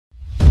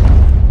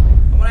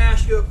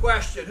you a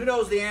question. Who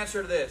knows the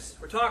answer to this?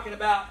 We're talking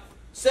about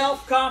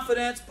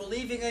self-confidence,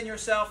 believing in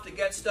yourself to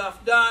get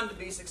stuff done, to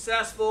be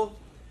successful.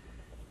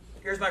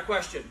 Here's my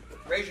question.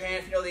 Raise your hand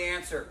if you know the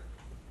answer.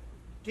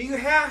 Do you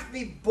have to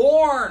be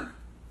born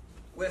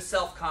with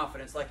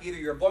self-confidence? Like either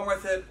you're born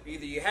with it,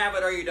 either you have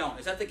it or you don't.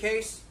 Is that the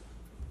case?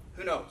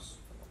 Who knows?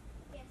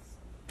 Yes.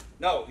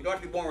 No, you don't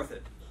have to be born with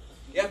it.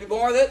 You have to be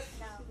born with it?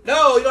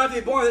 No, you don't have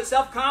to be born with it.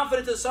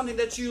 Self-confidence is something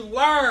that you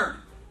learn.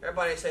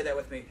 Everybody say that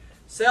with me.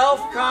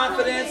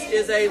 Self-confidence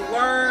is a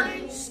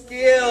learned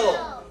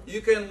skill.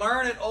 You can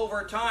learn it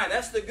over time.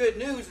 That's the good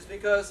news, is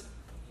because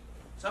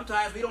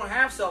sometimes we don't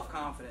have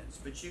self-confidence,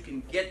 but you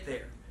can get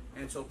there.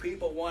 And so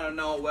people want to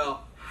know,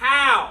 well,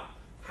 how?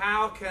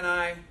 How can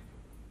I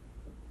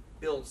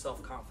build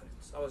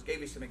self-confidence? I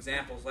gave you some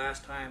examples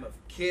last time of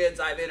kids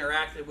I've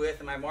interacted with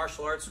in my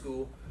martial arts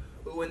school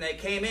who, when they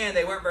came in,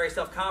 they weren't very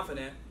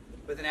self-confident,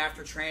 but then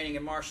after training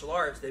in martial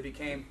arts, they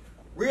became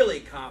really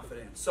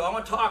confident. So I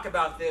want to talk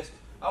about this.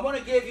 I want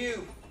to give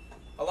you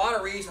a lot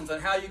of reasons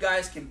on how you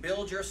guys can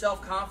build your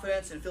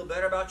self-confidence and feel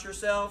better about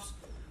yourselves.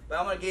 But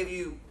I'm going to give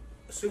you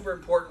a super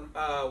important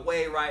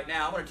way right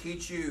now. I'm going to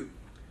teach you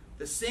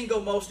the single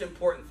most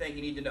important thing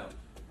you need to know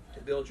to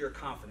build your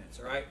confidence,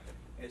 all right?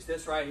 And it's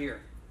this right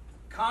here.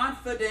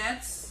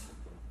 Confidence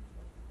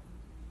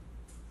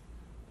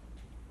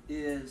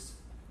is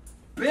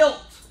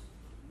built.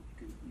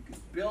 You can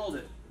build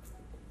it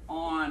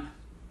on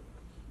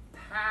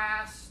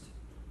past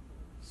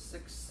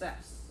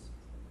success.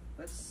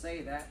 Let's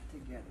say that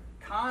together.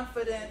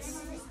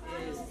 Confidence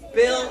is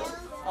built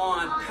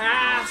on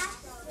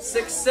past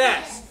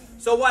success.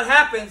 So what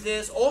happens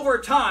is, over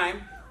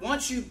time,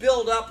 once you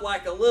build up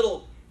like a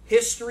little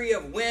history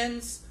of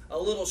wins, a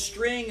little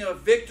string of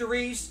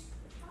victories,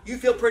 you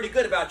feel pretty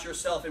good about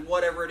yourself in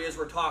whatever it is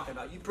we're talking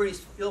about. You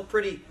feel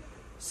pretty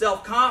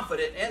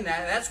self-confident in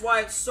that. And that's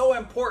why it's so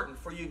important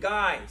for you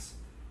guys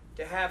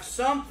to have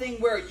something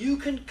where you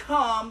can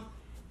come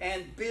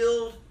and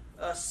build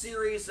a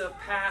series of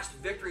past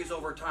victories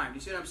over time. Do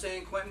you see what I'm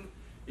saying, Quentin?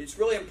 It's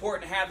really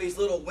important to have these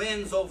little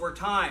wins over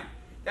time.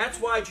 That's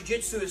why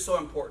Jiu-Jitsu is so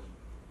important.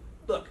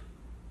 Look,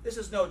 this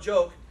is no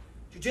joke.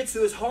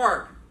 Jiu-Jitsu is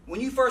hard. When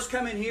you first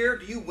come in here,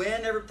 do you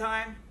win every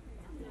time?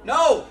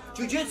 No.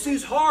 Jiu-Jitsu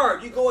is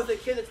hard. You go with a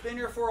kid that's been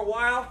here for a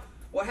while,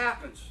 what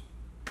happens?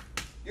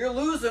 You're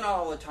losing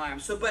all the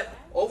time. But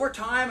over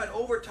time,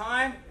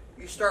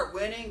 you start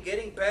winning,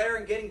 getting better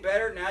and getting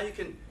better. Now you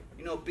can,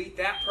 beat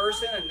that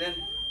person and then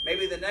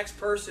maybe the next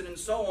person and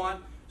so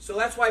on. So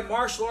that's why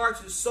martial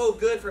arts is so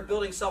good for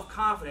building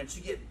self-confidence.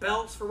 You get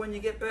belts for when you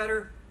get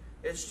better.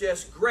 It's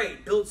just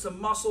great. Build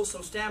some muscle,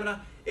 some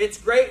stamina. It's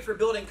great for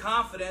building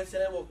confidence,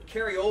 and it will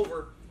carry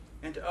over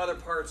into other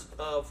parts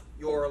of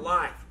your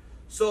life.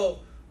 So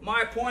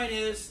my point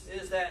is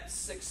that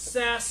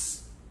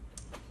success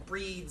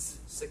breeds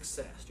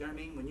success. Do you know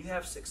what I mean? When you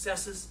have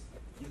successes,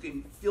 you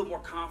can feel more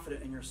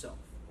confident in yourself.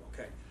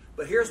 Okay.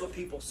 But here's what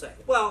people say.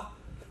 Well,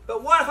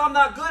 but what if I'm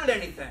not good at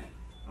anything?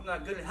 I'm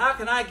not good at, how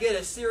can I get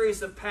a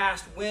series of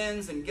past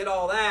wins and get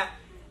all that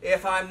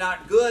if I'm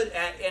not good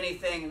at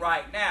anything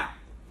right now?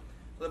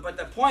 But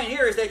the point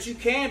here is that you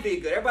can be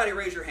good. Everybody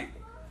raise your hand.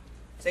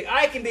 Say,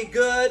 I can be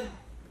good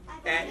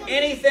at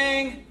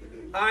anything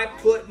I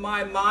put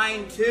my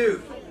mind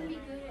to.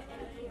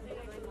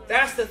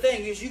 That's the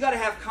thing, is you got to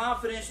have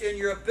confidence in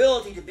your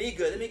ability to be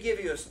good. Let me give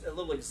you a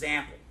little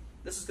example.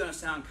 This is going to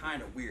sound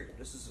kind of weird.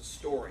 This is a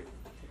story.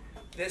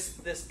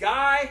 This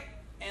guy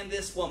and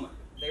this woman,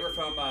 they were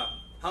from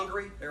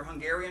Hungary. They were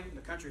Hungarian,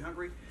 the country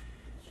Hungary.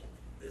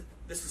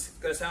 This is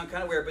going to sound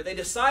kind of weird, but they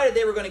decided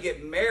they were going to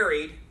get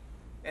married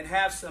and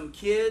have some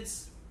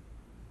kids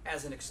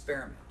as an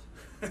experiment.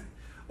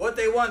 What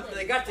they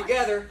got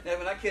together,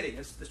 I'm not kidding,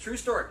 it's the true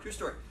story,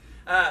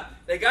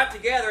 they got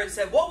together and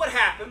said, what would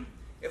happen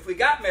if we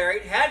got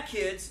married, had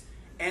kids,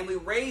 and we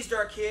raised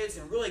our kids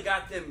and really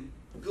got them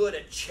good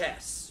at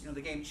chess? You know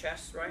the game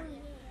chess, right?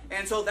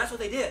 And so that's what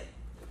they did.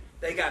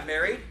 They got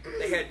married,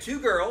 they had 2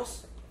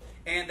 girls,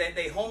 and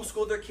they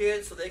homeschooled their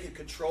kids so they could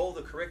control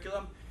the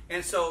curriculum.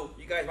 And so,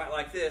 you guys might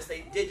like this,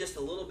 they did just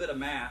a little bit of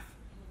math,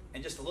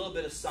 and just a little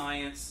bit of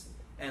science,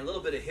 and a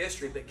little bit of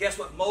history. But guess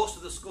what most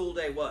of the school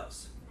day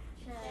was?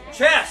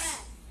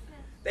 Chess.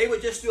 They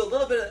would just do a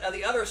little bit of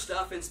the other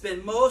stuff and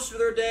spend most of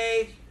their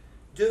day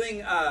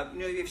doing,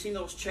 you've seen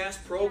those chess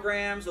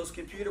programs, those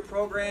computer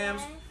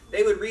programs.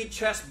 They would read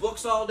chess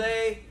books all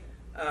day,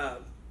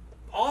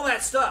 all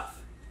that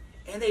stuff.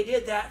 And they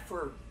did that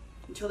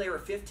until they were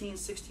 15,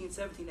 16,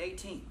 17,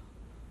 18.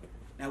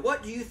 Now,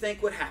 what do you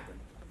think would happen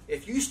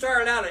if you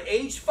started out at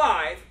age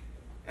 5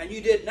 and you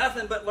did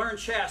nothing but learn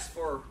chess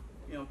for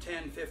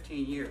 10,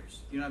 15 years?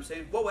 You know what I'm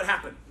saying? What would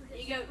happen?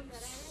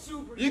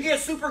 You get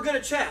super good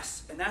at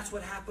chess. And that's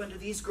what happened to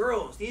these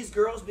girls. These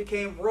girls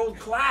became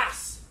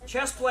world-class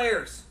chess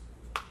players.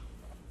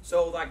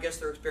 So I guess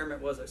their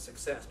experiment was a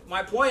success. But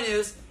my point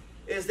is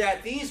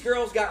that these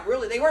girls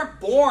they weren't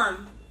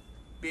born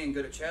being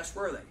good at chess,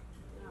 were they?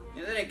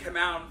 They didn't come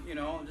out,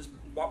 and just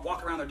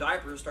walk around their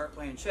diapers and start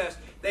playing chess.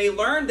 They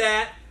learned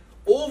that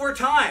over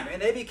time,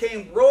 and they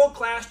became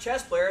world-class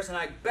chess players, and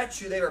I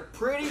bet you they were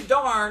pretty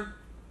darn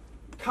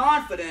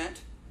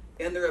confident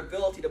in their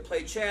ability to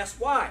play chess.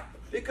 Why?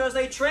 Because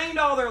they trained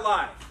all their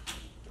life.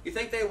 You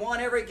think they won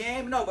every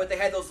game? No, but they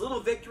had those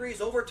little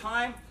victories over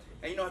time.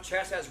 And you know,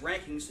 chess has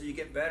rankings, so you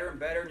get better and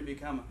better, and you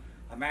become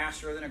a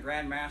master, then a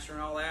grandmaster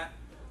and all that.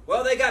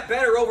 Well, they got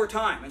better over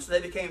time, and so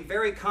they became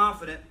very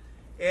confident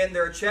in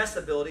their chess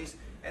abilities.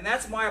 And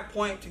that's my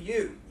point to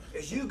you,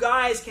 is you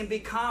guys can be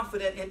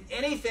confident in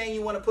anything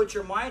you want to put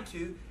your mind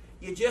to.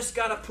 You just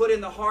got to put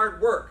in the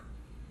hard work.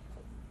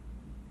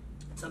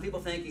 Some people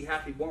think you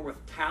have to be born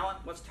with talent.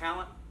 What's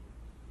talent?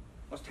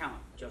 What's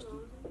talent, Justin?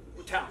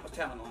 What's talent? What's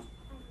talent, Lon?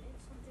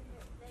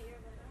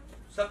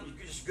 Something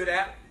you're just good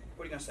at?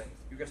 What are you going to say?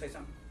 You're going to say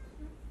something?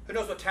 Who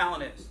knows what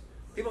talent is?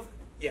 People,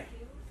 yeah.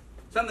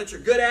 Something that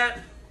you're good at?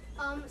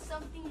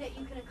 Something that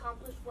you can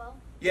accomplish well.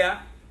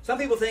 Yeah. Some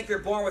people think you're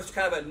born with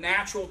kind of a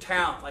natural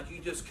talent, like you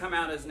just come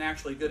out as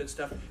naturally good at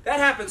stuff. That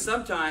happens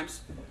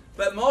sometimes,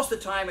 but most of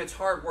the time it's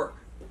hard work.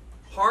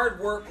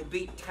 Hard work will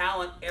beat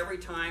talent every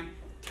time.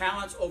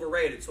 Talent's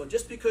overrated. So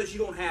just because you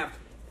don't have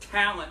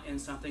talent in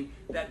something,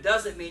 that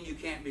doesn't mean you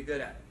can't be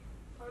good at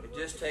it. It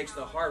just takes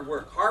the hard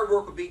work. Hard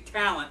work will beat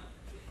talent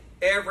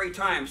every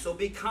time. So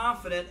be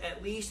confident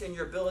at least in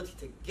your ability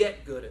to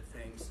get good at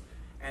things.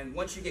 And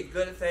once you get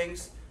good at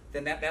things,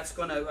 then that's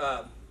going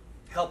to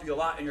help you a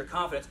lot in your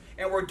confidence.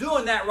 And we're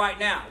doing that right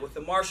now with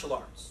the martial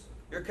arts.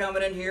 You're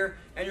coming in here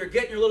and you're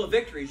getting your little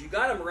victories. You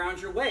got them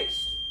around your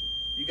waist.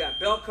 You got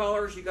belt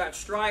colors, you got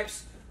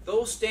stripes.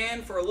 Those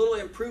stand for little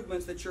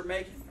improvements that you're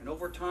making. And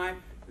over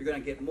time, you're going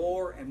to get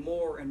more and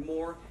more and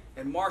more.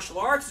 And martial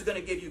arts is going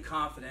to give you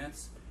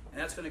confidence. And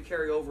that's going to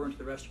carry over into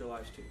the rest of your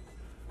lives too.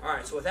 All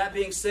right, so with that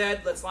being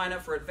said, let's line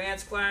up for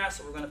advanced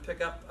class. We're going to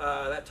pick up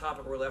that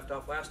topic where we left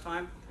off last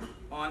time.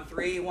 On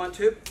 3, 1,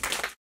 2.